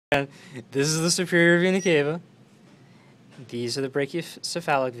This is the superior vena cava. These are the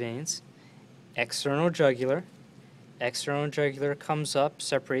brachiocephalic veins. External jugular. External jugular comes up,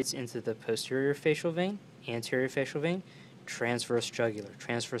 separates into the posterior facial vein, anterior facial vein, transverse jugular.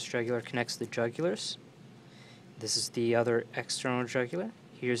 Transverse jugular connects the jugulars. This is the other external jugular.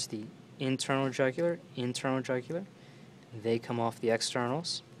 Here's the internal jugular, internal jugular. They come off the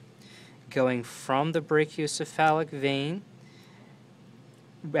externals. Going from the brachiocephalic vein,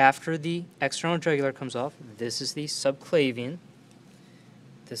 after the external jugular comes off, this is the subclavian.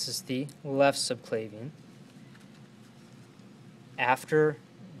 This is the left subclavian. After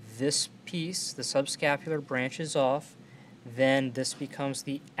this piece, the subscapular branches off, then this becomes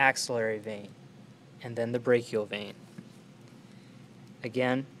the axillary vein, and then the brachial vein.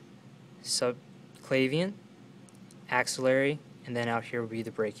 Again, subclavian, axillary, and then out here would be the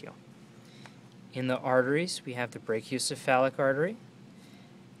brachial. In the arteries, we have the brachiocephalic artery.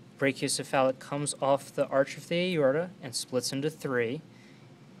 Brachiocephalic comes off the arch of the aorta and splits into three.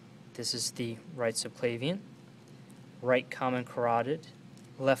 This is the right subclavian, right common carotid,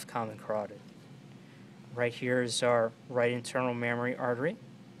 left common carotid. Right here is our right internal mammary artery.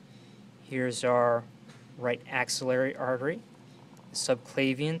 Here's our right axillary artery. The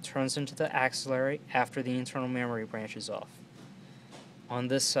subclavian turns into the axillary after the internal mammary branches off. On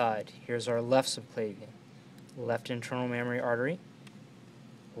this side, here's our left subclavian, left internal mammary artery,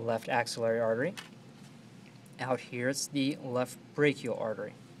 left axillary artery. Out here, it's the left brachial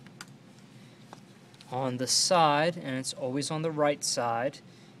artery. On the side, and it's always on the right side,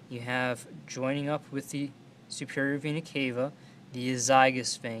 you have joining up with the superior vena cava, the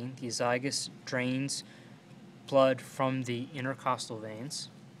azygous vein. The azygous drains blood from the intercostal veins.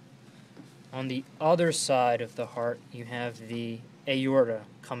 On the other side of the heart, you have the aorta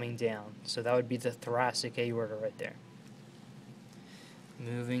coming down. So that would be the thoracic aorta right there.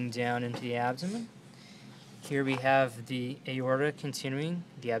 Moving down into the abdomen. Here we have the aorta continuing,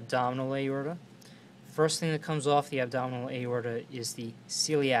 the abdominal aorta. First thing that comes off the abdominal aorta is the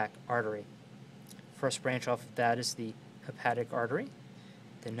celiac artery. First branch off of that is the hepatic artery.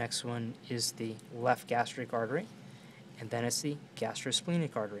 The next one is the left gastric artery, and then it's the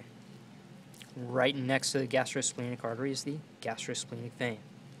gastrosplenic artery. Right next to the gastrosplenic artery is the gastrosplenic vein.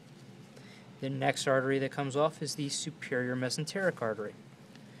 The next artery that comes off is the superior mesenteric artery.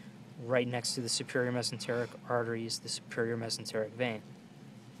 Right next to the superior mesenteric artery is the superior mesenteric vein.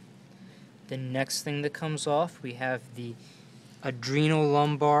 The next thing that comes off, we have the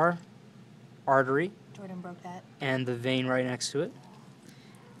adrenolumbar artery. Jordan broke that. And the vein right next to it.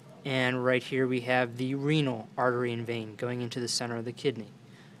 And right here we have the renal artery and vein going into the center of the kidney.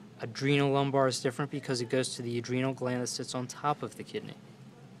 Adrenolumbar is different because it goes to the adrenal gland that sits on top of the kidney.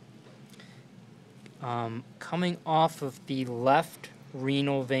 Coming off of the left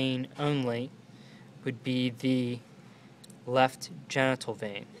renal vein only would be the left genital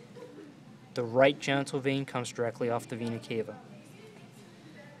vein. The right genital vein comes directly off the vena cava.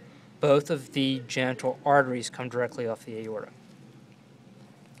 Both of the genital arteries come directly off the aorta.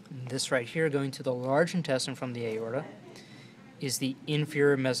 This right here, going to the large intestine from the aorta, is the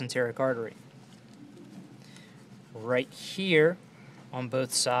inferior mesenteric artery. Right here, on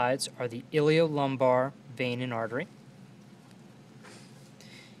both sides, are the iliolumbar vein and artery.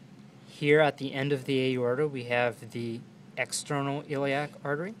 Here at the end of the aorta, we have the external iliac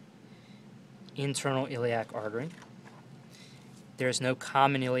artery, internal iliac artery. There's no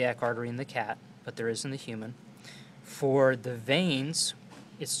common iliac artery in the cat, but there is in the human. For the veins,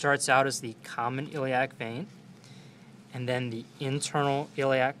 it starts out as the common iliac vein, and then the internal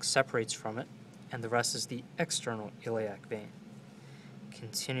iliac separates from it, and the rest is the external iliac vein.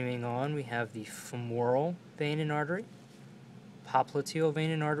 Continuing on, we have the femoral vein and artery. Popliteal vein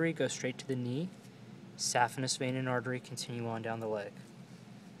and artery go straight to the knee. Saphenous vein and artery continue on down the leg.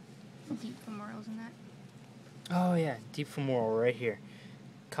 Deep femorals in that? Oh yeah, deep femoral right here.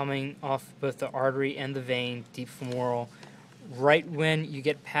 Coming off both the artery and the vein, deep femoral. Right when you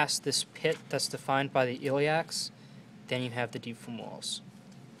get past this pit that's defined by the iliacs, then you have the deep femorals.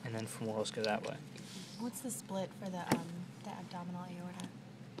 And then femorals go that way. What's the split for the abdominal aorta?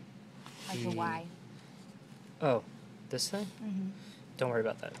 Like the Y? Oh, this thing? Mm-hmm. Don't worry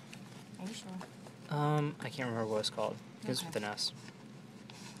about that. Are you sure? I can't remember what it's called. It goes with an S.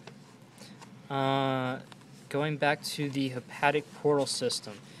 Going back to the hepatic portal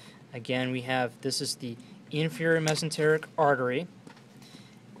system. Again, we have, this is the inferior mesenteric artery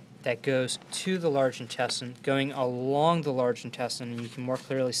that goes to the large intestine. Going along the large intestine, and you can more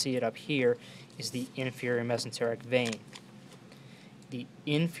clearly see it up here, is the inferior mesenteric vein. The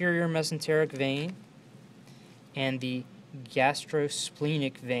inferior mesenteric vein and the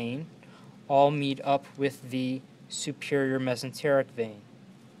gastrosplenic vein all meet up with the superior mesenteric vein.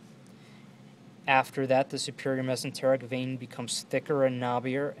 After that, the superior mesenteric vein becomes thicker and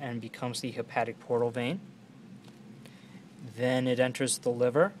knobbier and becomes the hepatic portal vein. Then it enters the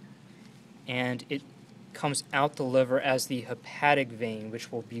liver, and it comes out the liver as the hepatic vein,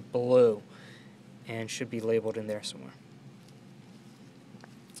 which will be blue and should be labeled in there somewhere.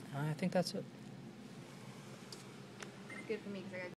 I think that's it. Good for me because I got